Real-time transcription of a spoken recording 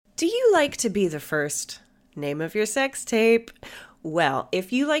Do you like to be the first? Name of your sex tape. Well,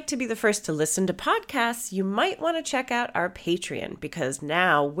 if you like to be the first to listen to podcasts, you might want to check out our Patreon, because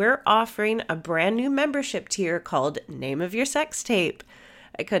now we're offering a brand new membership tier called Name of Your Sex Tape.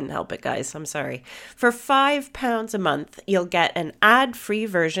 I couldn't help it, guys. I'm sorry. For £5 a month, you'll get an ad-free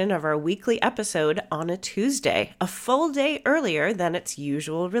version of our weekly episode on a Tuesday, a full day earlier than its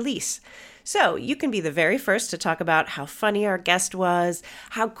usual release. So you can be the very first to talk about how funny our guest was,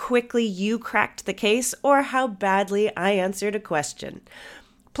 how quickly you cracked the case, or how badly I answered a question.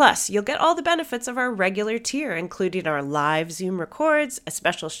 Plus, you'll get all the benefits of our regular tier, including our live Zoom records, a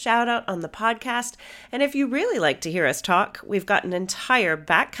special shout out on the podcast, and if you really like to hear us talk, we've got an entire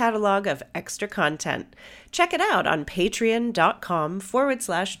back catalog of extra content. Check it out on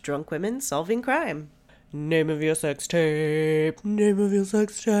patreon.com/drunkwomensolvingcrime. Name of your sex tape. Name of your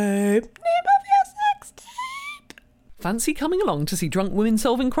sex tape. Name of your sex tape. Fancy coming along to see Drunk Women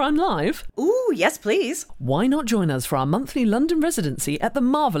Solving Crime live? Ooh, yes, please. Why not join us for our monthly London residency at the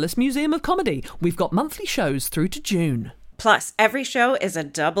Marvellous Museum of Comedy? We've got monthly shows through to June. Plus, every show is a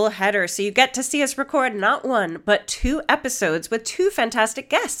double header, so you get to see us record not one, but 2 episodes with 2 fantastic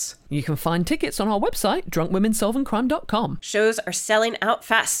guests. You can find tickets on our website, drunkwomensolvingcrime.com. Shows are selling out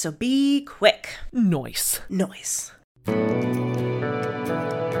fast, so be quick. Nice. Nice.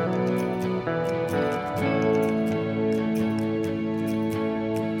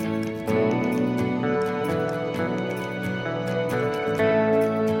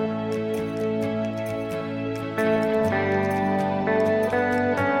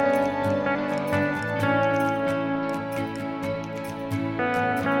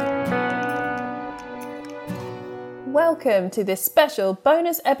 Welcome to this special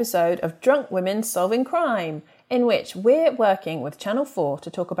bonus episode of Drunk Women Solving Crime, in which we're working with Channel 4 to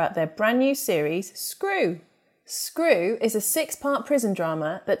talk about their brand new series, Screw. Screw is a 6-part prison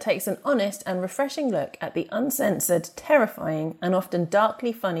drama that takes an honest and refreshing look at the uncensored, terrifying, and often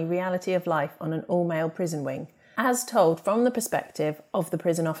darkly funny reality of life on an all-male prison wing, as told from the perspective of the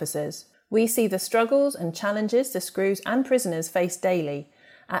prison officers. We see the struggles and challenges the screws and prisoners face daily.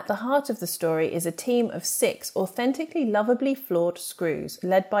 At the heart of the story is a team of 6 authentically lovably flawed screws,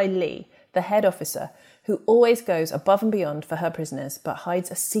 led by Lee, the head officer, who always goes above and beyond for her prisoners, but hides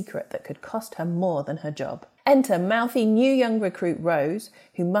a secret that could cost her more than her job. Enter mouthy new young recruit Rose,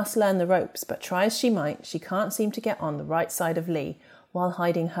 who must learn the ropes, but try as she might, she can't seem to get on the right side of Lee, while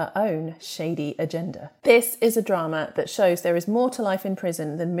hiding her own shady agenda. This is a drama that shows there is more to life in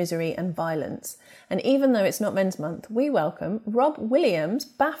prison than misery and violence. And even though it's not Men's Month, we welcome Rob Williams,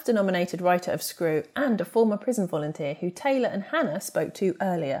 BAFTA-nominated writer of Screw and a former prison volunteer who Taylor and Hannah spoke to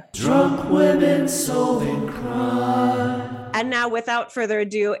earlier. Drunk Women Solving Crime. And now, without further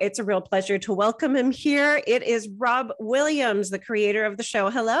ado, it's a real pleasure to welcome him here. It is Rob Williams, the creator of the show.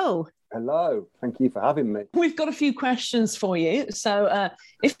 Hello. Hello, thank you for having me. We've got a few questions for you, so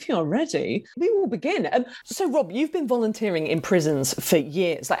if you're ready, we will begin. So Rob, you've been volunteering in prisons for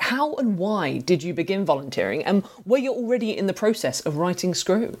years. Like, how and why did you begin volunteering, and were you already in the process of writing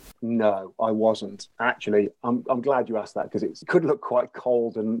Screw? No, I wasn't. Actually, I'm glad you asked that, because it could look quite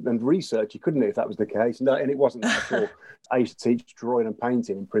cold and researchy, couldn't it, if that was the case? No, and it wasn't at all. I used to teach drawing and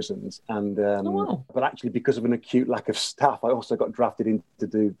painting in prisons, and but actually, because of an acute lack of staff, I also got drafted in to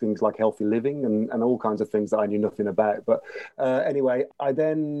do things like healthy living and all kinds of things that I knew nothing about. But anyway, I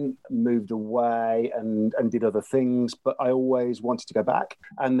then moved away and did other things, but I always wanted to go back,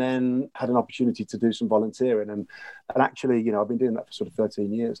 and then had an opportunity to do some volunteering. And actually, you know, I've been doing that for sort of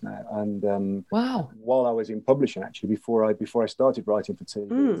 13 years now. And wow, while I was in publishing, actually, before I started writing for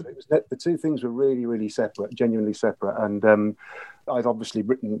TV, it was the two things were really, really separate, genuinely separate. And I'd obviously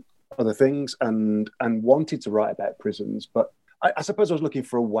written other things and wanted to write about prisons, but I suppose I was looking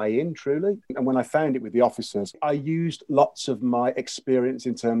for a way in, truly. And when I found it with the officers, I used lots of my experience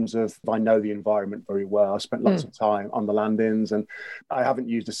in terms of, I know the environment very well. I spent lots of time on the landings, and I haven't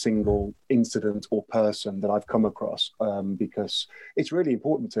used a single incident or person that I've come across because it's really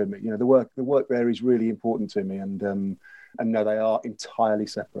important to me. You know, the work there is really important to me, and no, they are entirely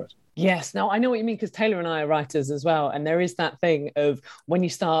separate. Yes. Now, I know what you mean, because Taylor and I are writers as well. And there is that thing of when you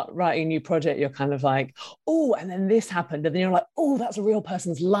start writing a new project, you're kind of like, oh, and then this happened. And then you're like, oh, that's a real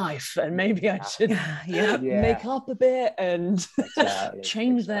person's life. And maybe I should make up a bit and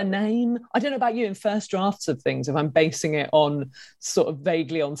change their name. I don't know about you in first drafts of things, if I'm basing it on sort of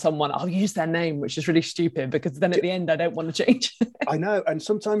vaguely on someone, I'll use their name, which is really stupid, because then at the end, I don't want to change. I know. And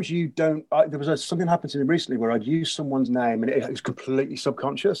sometimes you don't. There was something happened to me recently where I'd use someone's name and it was completely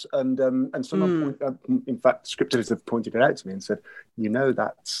subconscious. And someone, in fact, script editors have pointed it out to me and said, you know,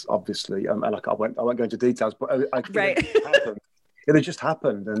 that's obviously, like I won't go into details, but I think it happened. it had just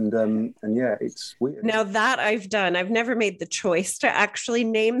happened, and yeah, it's weird. Now that I've done, I've never made the choice to actually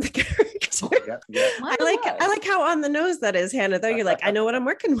name the character. Yeah. I like how on the nose that is, Hannah. Though you're like, I know what I'm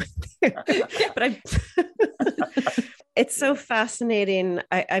working with, but it's so fascinating.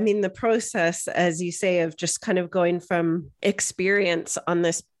 I mean, the process, as you say, of just kind of going from experience on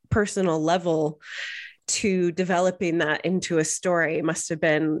this personal level to developing that into a story must have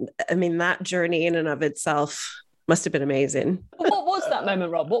been, I mean, that journey in and of itself must have been amazing. What was that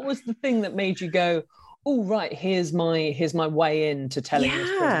moment, Rob? What was the thing that made you go, oh, right, here's my way into telling this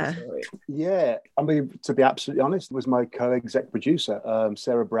prison story? Yeah, I mean, to be absolutely honest, it was my co-exec producer,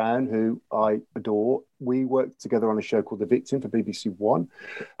 Sarah Brown, who I adore. We worked together on a show called The Victim for BBC One.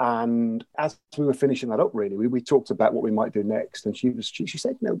 And as we were finishing that up, really, we talked about what we might do next. And she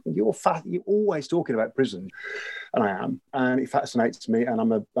said, no, you're always talking about prison. And I am. And it fascinates me. And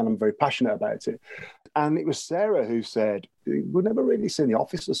I'm very passionate about it. And it was Sarah who said, we've never really seen the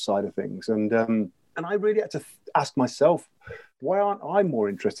officers' side of things. And I really had to ask myself, why aren't I more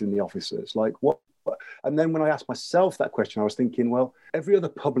interested in the officers? Like what? And then when I asked myself that question, I was thinking, well, every other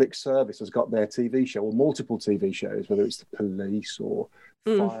public service has got their TV show or multiple TV shows, whether it's the police or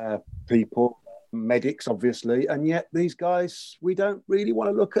fire people, medics, obviously. And yet these guys, we don't really want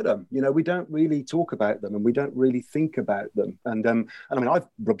to look at them. You know, we don't really talk about them and we don't really think about them. And I mean, I've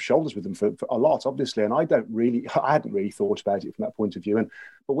rubbed shoulders with them for a lot, obviously, and I hadn't really thought about it from that point of view.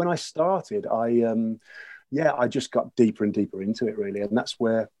 But when I started, I just got deeper and deeper into it, really. And that's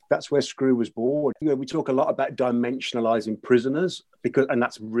where Screw was born. You know, we talk a lot about dimensionalizing prisoners and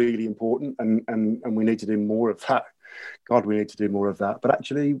that's really important. And we need to do more of that. God, we need to do more of that. But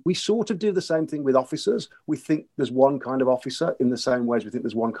actually, we sort of do the same thing with officers. We think there's one kind of officer in the same way as we think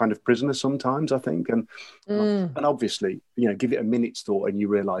there's one kind of prisoner sometimes, I think. And obviously, you know, give it a minute's thought and you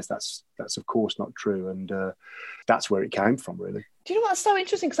realise that's of course not true. And that's where it came from, really. Do you know what's so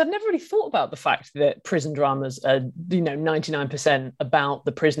interesting? Because I've never really thought about the fact that prison dramas are, 99% about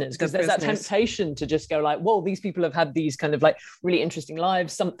the prisoners. Because there's that temptation to just go like, whoa, these people have had these kind of like really interesting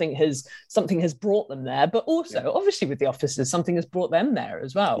lives. Something has brought them there. But also, obviously, with the officers, something has brought them there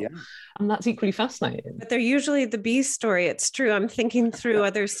as well. Yeah. And that's equally fascinating. But they're usually the B story. It's true. I'm thinking through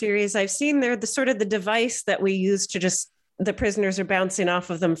other series I've seen. They're the sort of the device that we use to just, the prisoners are bouncing off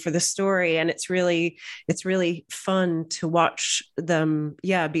of them for the story. And it's really fun to watch them,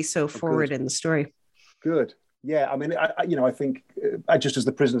 be so forward in the story. Good. Yeah, I mean, I think just as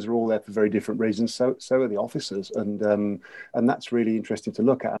the prisoners are all there for very different reasons, so are the officers, and that's really interesting to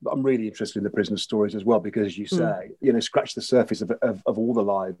look at. I'm really interested in the prisoner stories as well because, as you say, scratch the surface of all the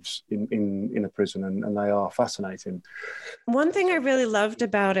lives in a prison, and they are fascinating. One thing I really loved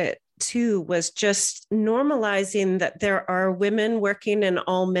about it too was just normalizing that there are women working in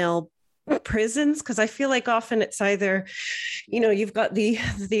all male prisons, because I feel like often it's either, you've got the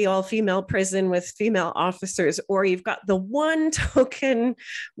all-female prison with female officers, or you've got the one token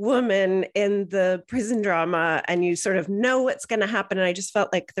woman in the prison drama and you sort of know what's going to happen. And I just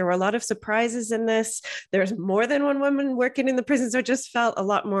felt like there were a lot of surprises in this. There's more than one woman working in the prison, so it just felt a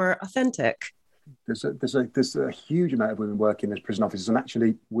lot more authentic. There's a huge amount of women working as prison officers, and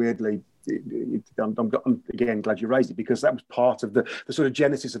actually, weirdly, I'm again glad you raised it, because that was part of the sort of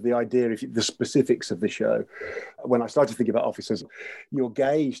genesis of the idea, the specifics of the show. When I started thinking about officers, your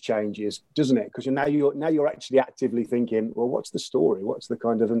gaze changes, doesn't it? Because now you're actually actively thinking, well, what's the story? What's the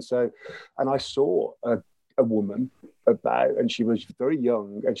kind of, and I saw a woman and she was very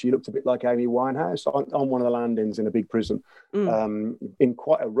young and she looked a bit like Amy Winehouse on one of the landings in a big prison, in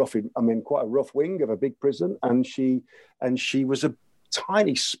quite a rough wing of a big prison, and she was a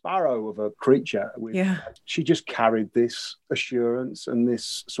tiny sparrow of a creature. She just carried this assurance and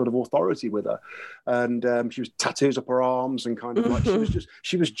this sort of authority with her, and she was tattoos up her arms and kind of like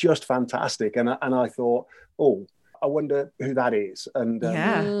she was just fantastic, and I thought, oh, I wonder who that is. And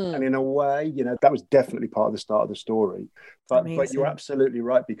in a way, that was definitely part of the start of the story. But you're absolutely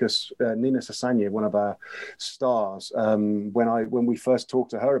right, because Nina Sasanya, one of our stars, when we first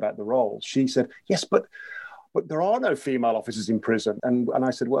talked to her about the role, she said, yes, but there are no female officers in prison. And I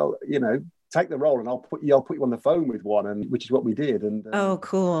said, well, take the role and I'll put you on the phone with one, and which is what we did. And oh,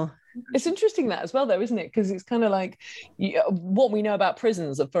 cool. It's interesting that as well, though, isn't it? Because it's kind of like what we know about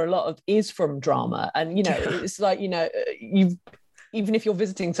prisons for a lot of is from drama, and it's like even if you're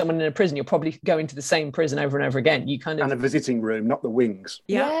visiting someone in a prison, you're probably going to the same prison over and over again. You kind of... And a visiting room, not the wings.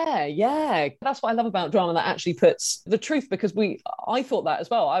 Yeah. That's what I love about drama, that actually puts the truth, because I thought that as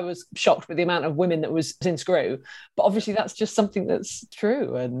well. I was shocked with the amount of women that was in Screw, but obviously that's just something that's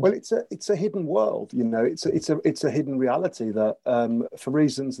true. And well, it's a hidden world, you know. It's a hidden reality that, for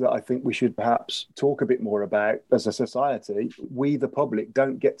reasons that I think we should perhaps talk a bit more about as a society, we the public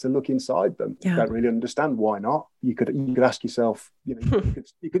don't get to look inside them. Yeah. Don't really understand why not. You could ask yourself, you know,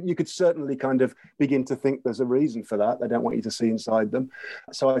 you could certainly kind of begin to think there's a reason for that. They don't want you to see inside them.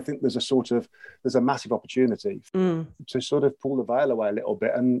 So I think there's a massive opportunity to sort of pull the veil away a little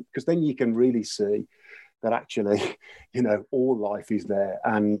bit, and because then you can really see that actually, you know, all life is there,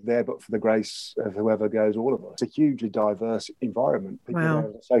 and there but for the grace of whoever goes all of us. It's a hugely diverse environment. People are there,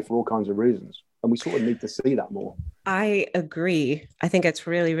 as I say, for all kinds of reasons. And we sort of need to see that more. I agree. I think it's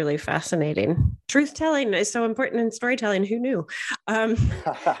really, really fascinating. Truth telling is so important in storytelling. Who knew?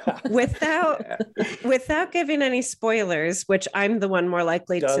 Without giving any spoilers, which I'm the one more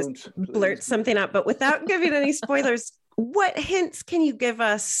likely to blurt something out, but without giving any spoilers, what hints can you give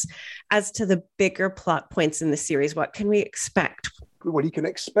us as to the bigger plot points in the series? What can we expect? Well, you can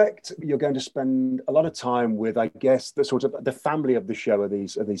expect you're going to spend a lot of time with, I guess, the sort of the family of the show are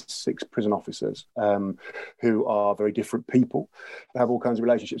these 6 prison officers who are very different people. They have all kinds of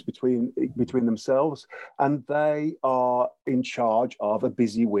relationships between themselves, and they are in charge of a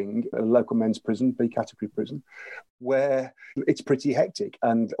busy wing, a local men's prison, B category prison, where it's pretty hectic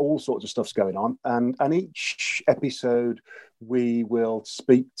and all sorts of stuff's going on. And each episode we will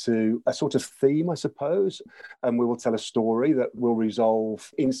speak to a sort of theme, I suppose, and we will tell a story that will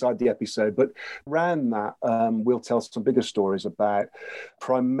resolve inside the episode. But around that, we'll tell some bigger stories about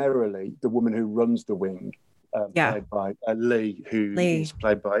primarily the woman who runs the wing, played by Lee, who is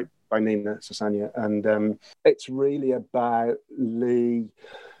played by Nina Sasanya. And it's really about Lee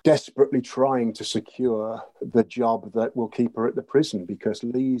desperately trying to secure the job that will keep her at the prison, because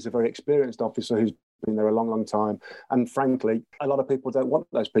Lee's a very experienced officer who's been there a long, long time. And frankly, a lot of people don't want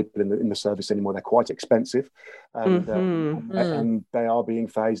those people in the service anymore. They're quite expensive, and they are being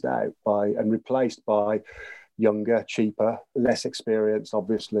phased out and replaced by younger, cheaper, less experienced,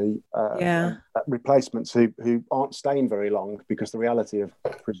 obviously, replacements who aren't staying very long, because the reality of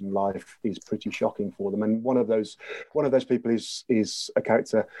prison life is pretty shocking for them. And one of those people is a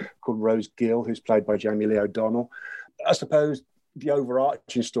character called Rose Gill, who's played by Jamie Lee O'Donnell. I suppose the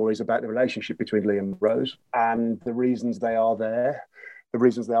overarching story is about the relationship between Lee and Rose and the reasons they are there, the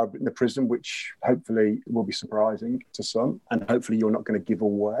reasons they are in the prison, which hopefully will be surprising to some, and hopefully you're not going to give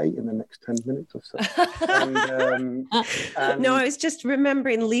away in the next 10 minutes or so. No, I was just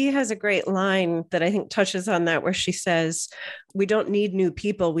remembering Lee has a great line that I think touches on that, where she says, we don't need new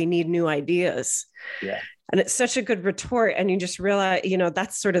people, we need new ideas. Yeah. And it's such a good retort. And you just realize, you know,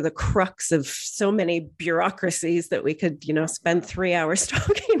 that's sort of the crux of so many bureaucracies that we could, you know, spend 3 hours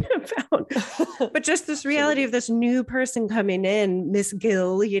talking about. But just this reality of this new person coming in, Miss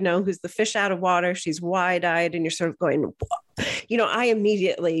Gill, you know, who's the fish out of water. She's wide-eyed, and you're sort of going, you know, I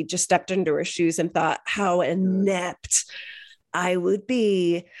immediately just stepped into her shoes and thought how inept I would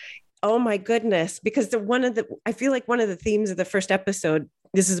be. Oh my goodness. Because I feel like one of the themes of the first episode,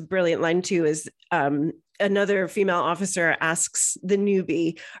 this is a brilliant line too, is another female officer asks the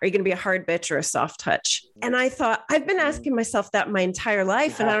newbie, are you going to be a hard bitch or a soft touch? And I thought, I've been asking myself that my entire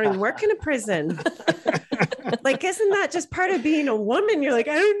life, and I don't even work in a prison. Like, isn't that just part of being a woman? You're like,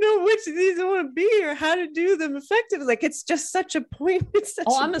 I don't know which of these I want to be or how to do them effectively. Like, it's just such a point. It's such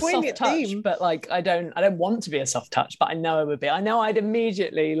I'm a soft touch, but like, I don't want to be a soft touch, but I know I would be. I know I'd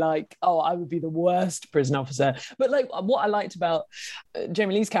immediately like, I would be the worst prison officer. But like, what I liked about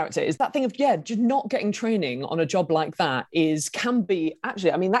Jamie Lee's character is that thing of, just not getting training on a job like that can be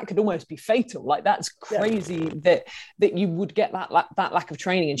actually, I mean, that could almost be fatal. Like, that's crazy that you would get that lack of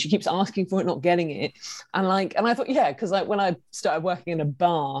training, and she keeps asking for it, not getting it. And I thought, because like when I started working in a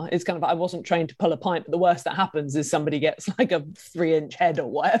bar, it's kind of, I wasn't trained to pull a pint, but the worst that happens is somebody gets like a 3-inch head or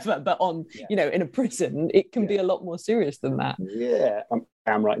whatever. But in a prison, it can be a lot more serious than that. Yeah,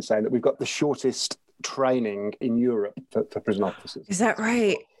 I'm right in saying that we've got the shortest training in Europe for prison officers. Is that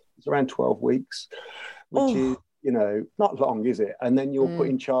right? It's around 12 weeks, which is, not long, is it? And then you're put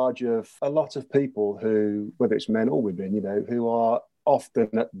in charge of a lot of people who, whether it's men or women, who are often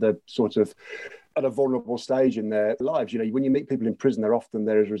at the sort of at a vulnerable stage in their lives. When you meet people in prison, they're often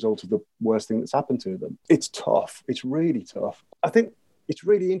there as a result of the worst thing that's happened to them. It's tough. It's really tough. I think it's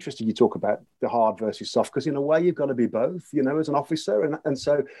really interesting you talk about the hard versus soft, because in a way you've got to be both, you know, as an officer, and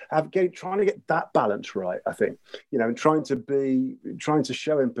so trying to get that balance right, I think, you know, and trying to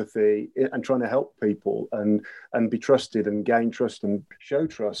show empathy and trying to help people and be trusted and gain trust and show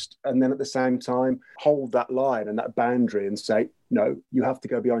trust, and then at the same time hold that line and that boundary and say, no, you have to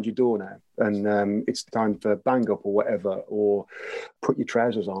go behind your door now, and it's time to bang up or whatever, or put your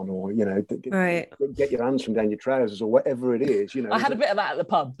trousers on, or, you know, get your hands from down your trousers, or whatever it is, you know. I had a bit of that at the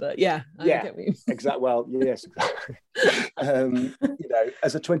pub, but yeah, exactly. Well, yes, exactly. You know,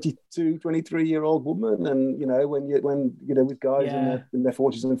 as a 22, 23-year-old woman, and, you know, when you know, with guys in their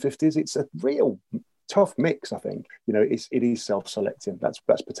 40s and 50s, it's a real tough mix, I think. You know, it is self-selecting. That's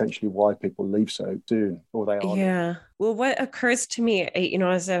potentially why people leave so soon, or they are. Yeah. Well, what occurs to me, you know,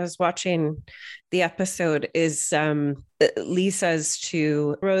 as I was watching the episode, is Lee says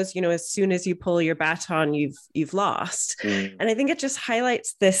to Rose, you know, as soon as you pull your baton, you've lost. And I think it just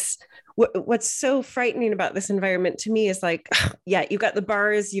highlights this. What's so frightening about this environment to me is like, yeah, you've got the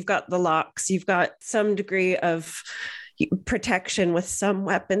bars, you've got the locks, you've got some degree of protection with some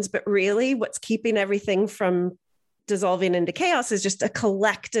weapons, but really what's keeping everything from dissolving into chaos is just a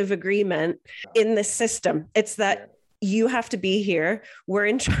collective agreement in the system. It's that you have to be here, we're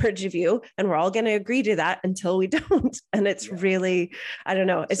in charge of you, and we're all going to agree to that until we don't. And it's really, I don't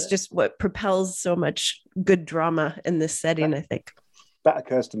know, it's just what propels so much good drama in this setting, I think. That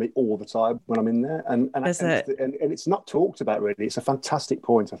occurs to me all the time when I'm in there, and it's not talked about really. It's a fantastic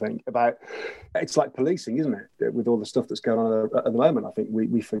point, I think, about, it's like policing, isn't it? With all the stuff that's going on at the moment, I think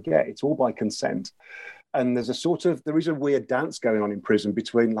we forget it's all by consent. And there is a weird dance going on in prison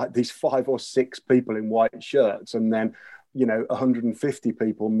between like these 5 or 6 people in white shirts, and then, you know, 150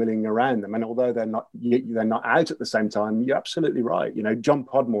 people milling around them. And although they're not out at the same time, you're absolutely right. You know, John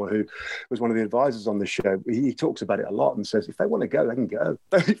Podmore, who was one of the advisors on the show, he talks about it a lot and says, if they want to go, they can go.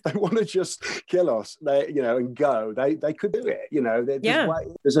 If they want to just kill us, and go, they could do it. You know, there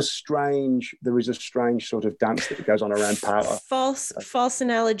is a strange sort of dance that goes on around power. False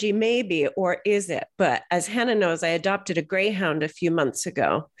analogy, maybe, or is it? But as Hannah knows, I adopted a greyhound a few months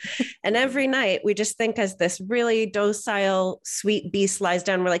ago. And every night we just think as this really docile, sweet beast lies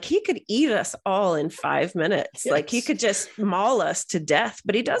down, we're like, he could eat us all in 5 minutes. Yes. Like he could just maul us to death,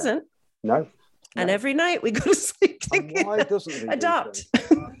 but he doesn't. No. And every night we go to sleep thinking, why doesn't he adopt?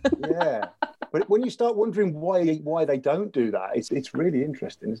 Yeah. But when you start wondering why they don't do that, it's really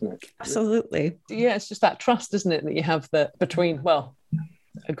interesting, isn't it? Absolutely. Yeah, it's just that trust, isn't it, that you have between, well,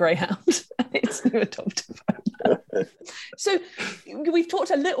 a greyhound and its new adoptive owner. So we've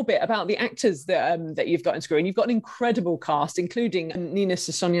talked a little bit about the actors that you've got in Screw, and you've got an incredible cast, including Nina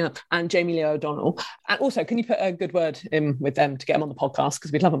Sissonia and Jamie Lee O'Donnell. And also, can you put a good word in with them to get them on the podcast,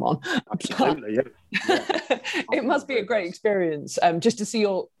 because we'd love them on? Absolutely, yeah. It must be a great experience just to see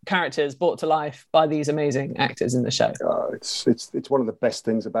your characters brought to life by these amazing actors in the show. It's one of the best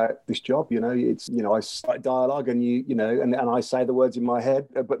things about this job. You know, it's, you know, I start dialogue and and I say the words in my head,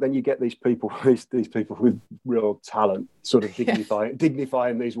 but then you get these people with real talent sort of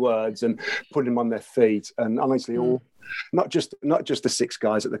dignifying these words and putting them on their feet. And honestly, all not just the 6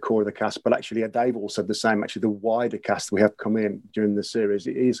 guys at the core of the cast, but actually they've all said the same. Actually, the wider cast we have come in during the series,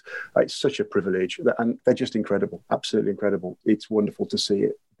 it's such a privilege, and they're just incredible, absolutely incredible. It's wonderful to see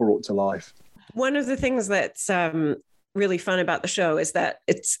it brought to life. One of the things that's really fun about the show is that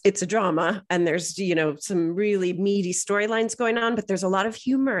it's a drama, and there's, you know, some really meaty storylines going on, but there's a lot of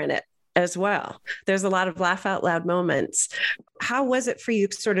humor in it as well. There's a lot of laugh out loud moments. How was it for you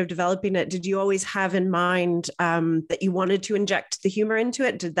sort of developing it? Did you always have in mind that you wanted to inject the humor into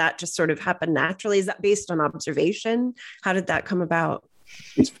it? Did that just sort of happen naturally? Is that based on observation? How did that come about?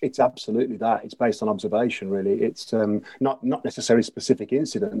 It's absolutely that. It's based on observation, really. It's not necessarily specific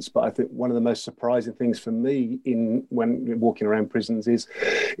incidents, but I think one of the most surprising things for me when walking around prisons is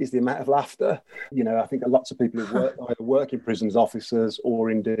the amount of laughter. You know, I think lots of people who either work in prisons, officers,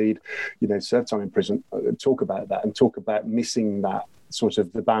 or indeed, you know, serve time in prison, talk about that and talk about missing that sort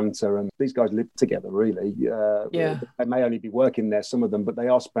of the banter. And these guys live together, really. They may only be working there, some of them, but they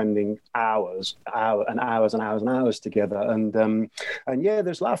are spending hours together. And yeah,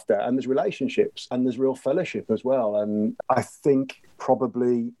 there's laughter and there's relationships and there's real fellowship as well. And I think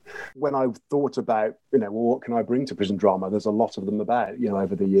probably when I thought about, you know, well, what can I bring to prison drama? There's a lot of them about, you know,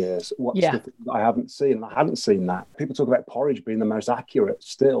 over the years. What's the thing that I haven't seen? And I hadn't seen that. People talk about Porridge being the most accurate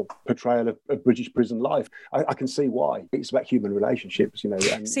still portrayal of British prison life. I can see why. It's about human relationships, you know.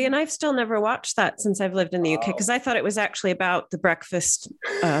 And I've still never watched that since I've lived in the UK, because I thought it was actually about the breakfast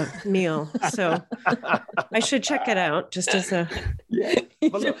meal. So I should check it out just as a... Yeah.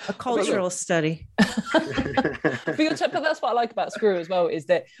 A cultural study. But that's what I like about Screw as well, is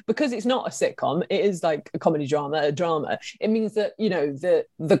that because it's not a sitcom, it is like a comedy drama, it means that, you know,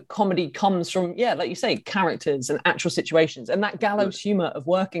 the comedy comes from, like you say, characters and actual situations, and that gallows humor of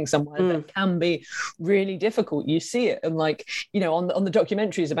working somewhere that can be really difficult. You see it, and like, you know, on the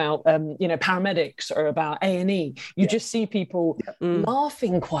documentaries about you know, paramedics or about A&E, you just see people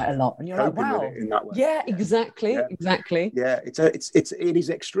laughing quite a lot, and you're like, wow, in that way. Yeah, exactly. Yeah, it is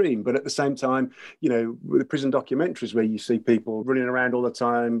extreme, but at the same time, you know, with the prison documentaries where you see people running around all the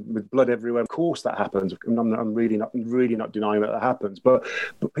time with blood everywhere, of course that happens. I'm really not denying that happens, but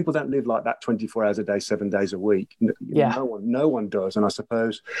people don't live like that 24 hours a day, 7 days a week. No one does. And I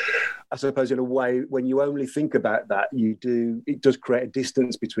suppose in a way, when you only think about that, it does create a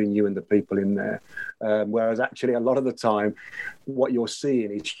distance between you and the people in there. Whereas actually a lot of the time, what you're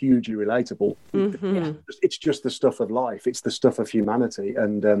seeing is hugely relatable. It's just the stuff of life. It's the stuff of humanity,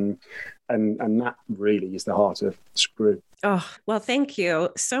 and that really is the heart of Screw. Oh, well, thank you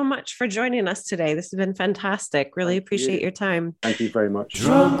so much for joining us today. This has been fantastic. Really appreciate your time. Thank you very much.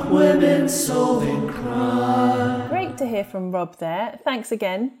 Drunk women solving crime. Great to hear from Rob there. Thanks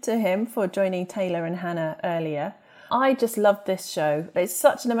again to him for joining Taylor and Hannah earlier. I just loved this show. It's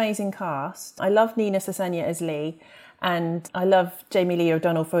such an amazing cast. I love Nina Sasanya as Lee, and I love Jamie Lee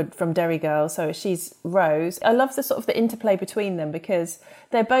O'Donnell from Derry Girls, so she's Rose. I love the sort of the interplay between them because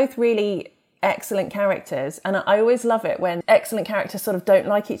they're both really excellent characters, and I always love it when excellent characters sort of don't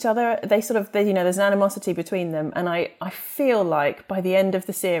like each other. There's an animosity between them, and I feel like by the end of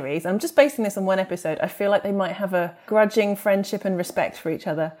the series, I'm just basing this on one episode, I feel like they might have a grudging friendship and respect for each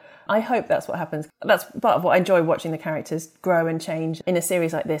other. I hope that's what happens. That's part of what I enjoy, watching the characters grow and change in a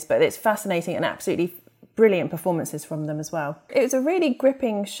series like this, but it's fascinating and absolutely brilliant performances from them as well. It was a really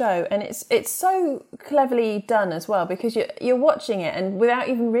gripping show, and it's so cleverly done as well, because you're watching it and without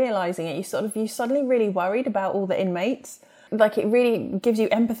even realising it, you're suddenly really worried about all the inmates. Like, it really gives you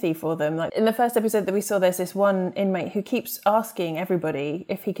empathy for them. Like in the first episode that we saw, there's this one inmate who keeps asking everybody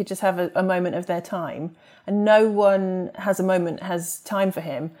if he could just have a moment of their time, and no one has time for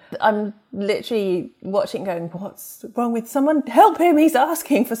him. I'm literally watching going, what's wrong with someone? Help him, he's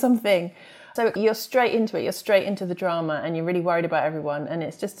asking for something. So you're straight into it, you're straight into the drama, and you're really worried about everyone, and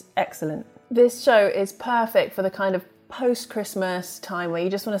it's just excellent. This show is perfect for the kind of post-Christmas time where you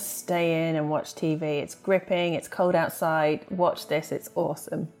just want to stay in and watch TV. It's gripping, it's cold outside, watch this, it's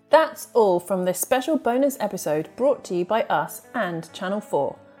awesome. That's all from this special bonus episode brought to you by us and Channel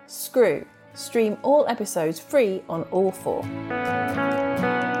 4. Screw. Stream all episodes free on all 4.